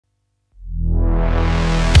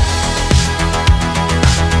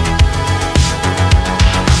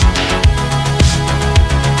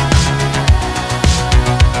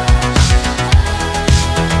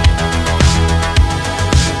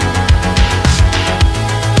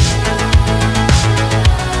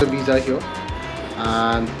visa here,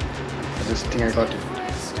 and I just think I got it.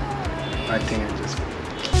 I think I just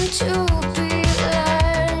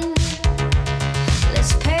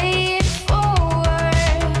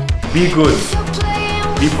be good,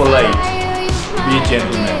 be polite, be a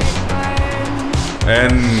gentleman,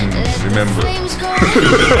 and remember.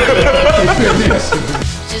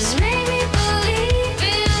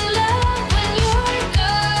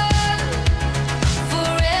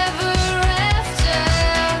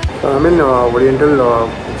 I'm in Oriental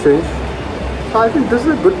Exchange. So I think this is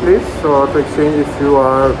a good place to exchange if you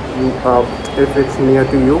are if it's near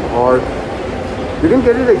to you, or you can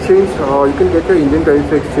get it exchanged. You can get your Indian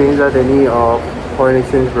currency exchange at any foreign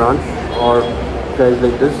exchange branch or guys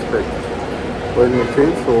like this, like foreign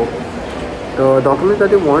exchange. So the document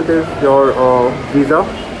that you want is your visa,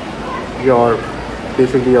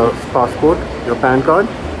 basically your passport, your PAN card,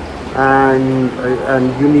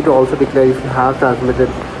 and you need to also declare if you have transmitted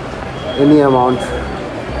any amount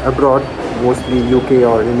abroad, mostly UK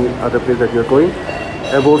or any other place that you're going,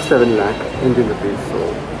 above 7 lakh Indian rupees. So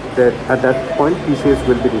that at that point TCS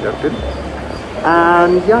will be deducted.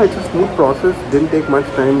 And yeah, it's a smooth process, didn't take much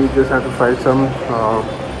time. You just have to file some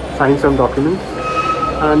sign some documents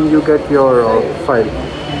and you get your file,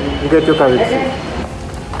 you get your currency.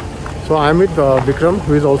 So I'm with Vikram,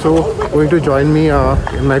 who is also going to join me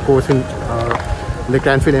in my course in the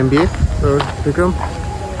Cranfield MBA. So Vikram,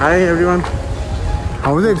 hi everyone.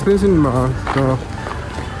 How was the experience in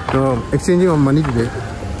the exchanging of money today?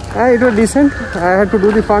 It was decent. I had to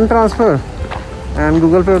do the fund transfer and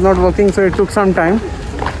Google Pay was not working, so it took some time.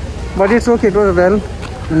 But it's okay, it was well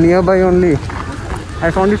nearby only.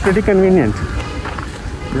 I found it pretty convenient.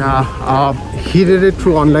 Yeah, he did it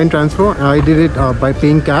through online transfer. I did it by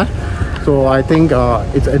paying cash. So I think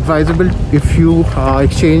it's advisable if you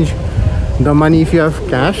exchange the money if you have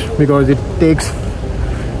cash, because it takes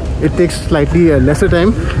slightly lesser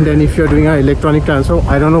time than if you're doing an electronic transfer.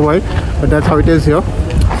 I don't know why, but that's how it is here.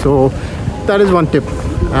 So that is one tip,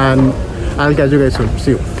 and I'll catch you guys soon.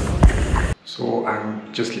 See you. So I'm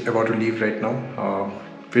just about to leave right now.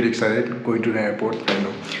 Pretty excited, going to the airport. I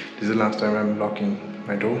know this is the last time I'm locking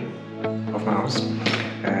my door of my house,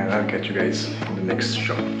 and I'll catch you guys in the next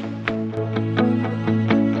shop.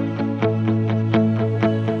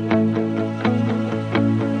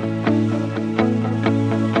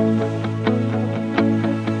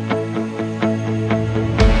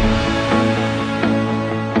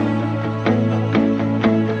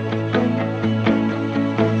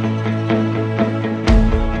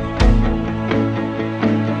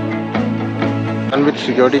 With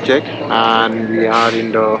security check, and we are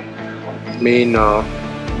in the main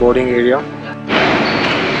boarding area.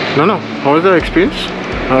 No, how was the experience?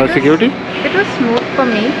 Security? It was smooth for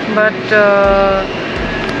me, but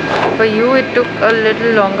for you it took a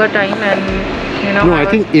little longer time, and you know. No, I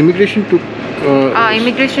think immigration took.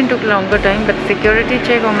 Immigration took longer time, but security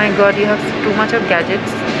check, oh my god, you have too much of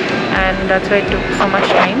gadgets, and that's why it took so much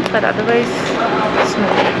time. But otherwise,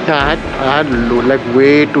 smooth. Yeah, I had like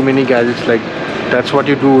way too many gadgets. Like that's what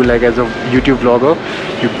you do, like as a YouTube vlogger,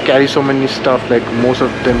 you carry so many stuff, like most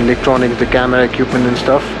of them electronics, the camera equipment and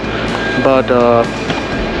stuff. But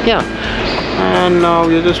yeah, and now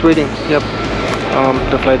we're just waiting. Yep,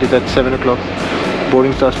 the flight is at 7 o'clock.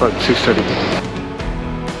 Boarding starts for 6:30.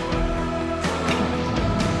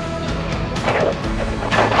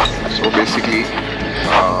 So basically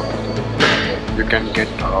you can get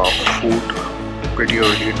food pretty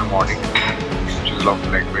early in the morning, which is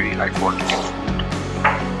like very high quality food,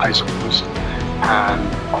 I suppose, and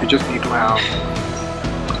you just need to have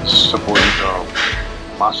suppose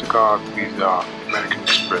MasterCard, Visa, American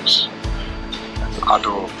Express, and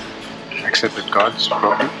other accepted cards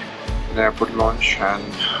probably in the airport launch. And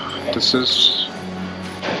this is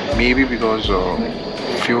maybe because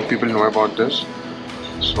few people know about this,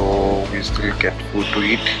 so we still get food to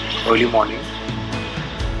eat early morning.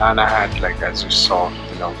 And I had, like as you saw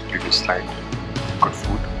in the previous slide, good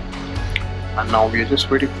food. And now we are just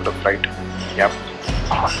waiting for the flight. Yep,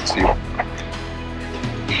 see you.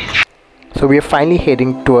 So we are finally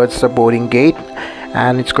heading towards the boarding gate,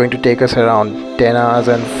 and it's going to take us around 10 hours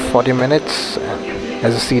and 40 minutes. And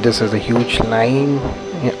as you see, this is a huge line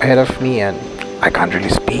ahead of me, and I can't really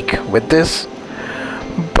speak with this.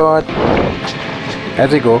 But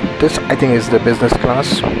as we go, this I think is the business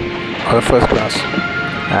class or the first class,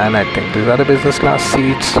 and I think these are the business class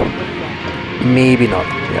seats. Maybe not.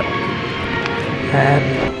 Yeah. And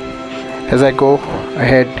as I go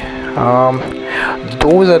ahead,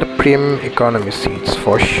 those are the premium economy seats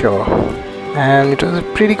for sure. And it was a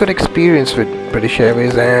pretty good experience with British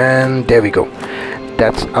Airways. And there we go.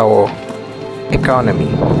 That's our economy.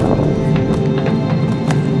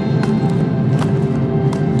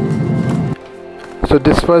 So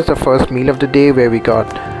this was the first meal of the day, where we got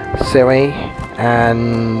sevai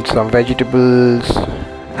and some vegetables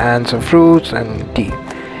and some fruits and tea.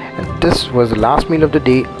 And this was the last meal of the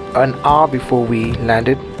day, an hour before we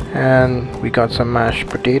landed, and we got some mashed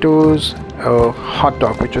potatoes, a hot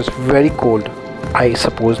dog which was very cold. I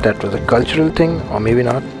suppose that was a cultural thing, or maybe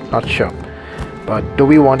not sure. But though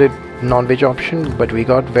we wanted non-veg option, but we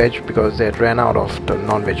got veg because they had ran out of the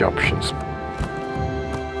non-veg options.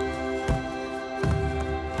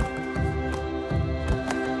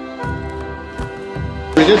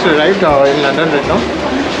 We just arrived in London right now,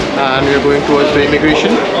 and we are going towards the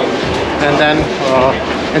immigration, and then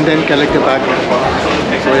collect the bag.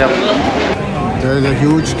 So yeah, there is a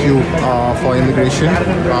huge queue for immigration.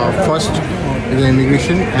 First is the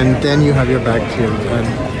immigration, and then you have your bag here. And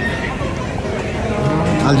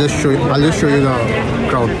I'll just show you the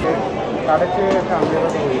crowd.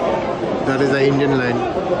 That is the Indian line.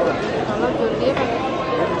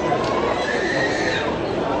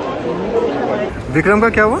 Vikram का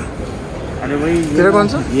क्या हुआ? अरे भाई तेरा कौन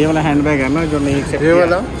सा? ये वाला हैंडबैग है ना जो नहीं एक्सेप्ट ये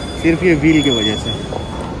वाला सिर्फ ये व्हील की वजह से.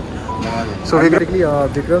 So basically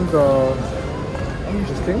Vikram's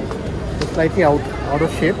this thing is slightly out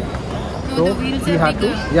of shape. So he had to,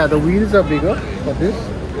 yeah, the wheels are bigger for this.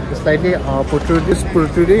 It's slightly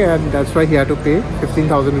protruding, and that's why he had to pay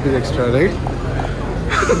 15,000 rupees extra, right?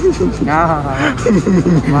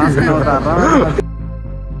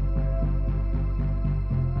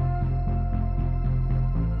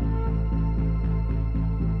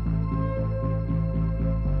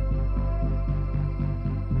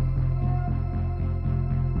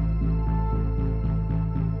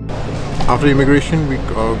 After immigration, we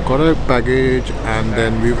got our baggage, and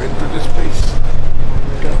then we went to this place,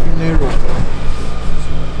 Cafe Nero,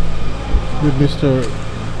 with Mr.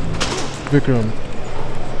 Vikram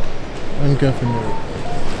and Cafe Nero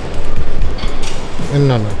and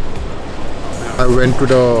Nana. I went to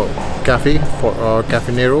the cafe for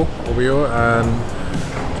Cafe Nero over here,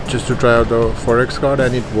 and just to try out the Forex card,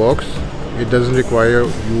 and it works. It doesn't require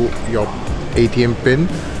your ATM pin,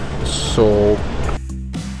 so.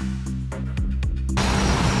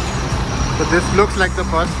 So this looks like the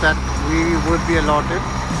bus that we would be allotted.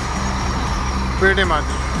 Pretty much.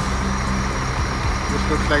 This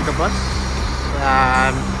looks like the bus,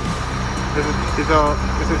 and this is a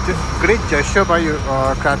great gesture by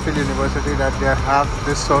Cranfield University that they have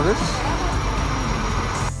this service.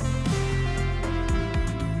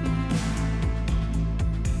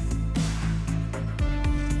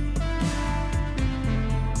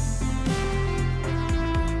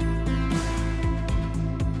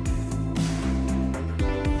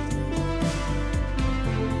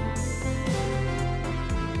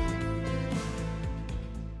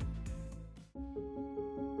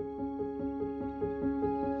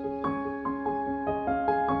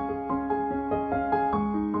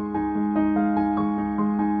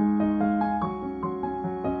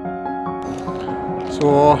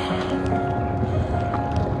 So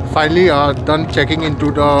finally done checking into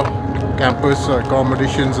the campus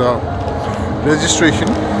accommodations registration.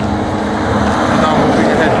 Now moving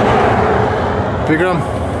ahead. Vikram,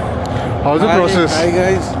 how's the process? Hi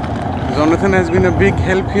guys, Jonathan has been a big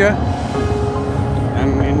help here,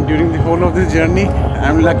 and during the whole of this journey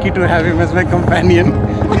I'm lucky to have him as my companion.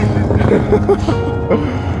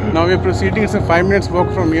 Now we are proceeding. It's a 5 minutes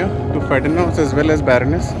walk from here to Ferdinand as well as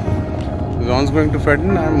Baroness. John's going to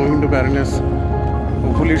Ferdinand, I'm moving to Baroness.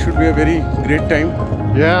 Hopefully it should be a very great time.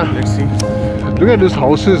 Yeah. Let's see. Look at these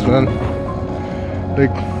houses, man.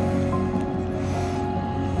 Like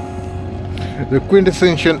the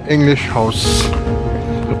quintessential English house,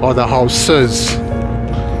 or the houses.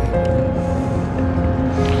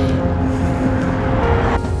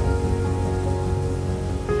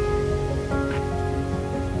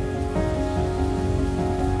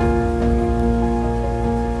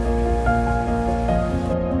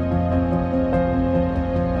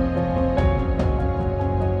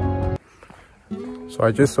 So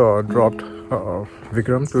I just dropped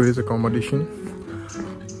Vikram to his accommodation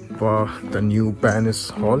for the new Baroness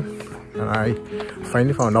Hall, and I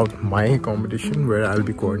finally found out my accommodation where I'll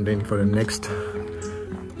be quarantined for the next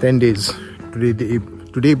 10 days.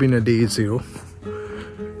 Today being a day 0,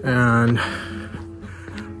 and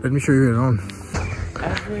let me show you around.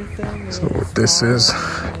 So this is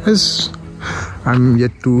I'm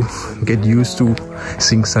yet to get used to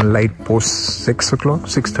seeing sunlight post 6 o'clock,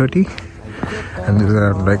 6:30. And these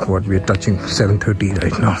are like what we're touching 7:30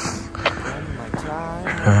 right now,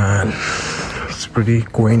 and it's pretty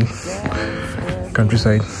quaint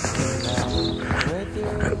countryside.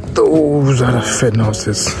 Those are the Fed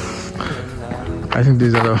houses. I think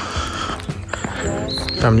these are the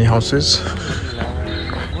family houses.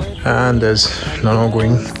 And there's Nano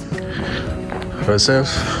going herself.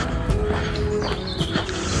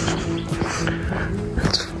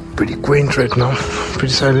 It's pretty quaint right now,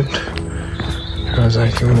 pretty silent, because I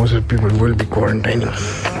think most of the people will be quarantining.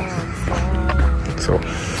 So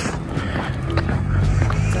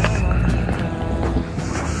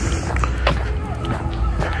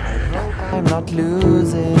I'm not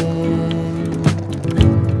losing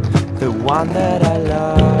the one that I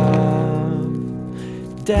love,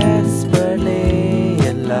 desperately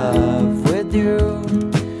in love with you.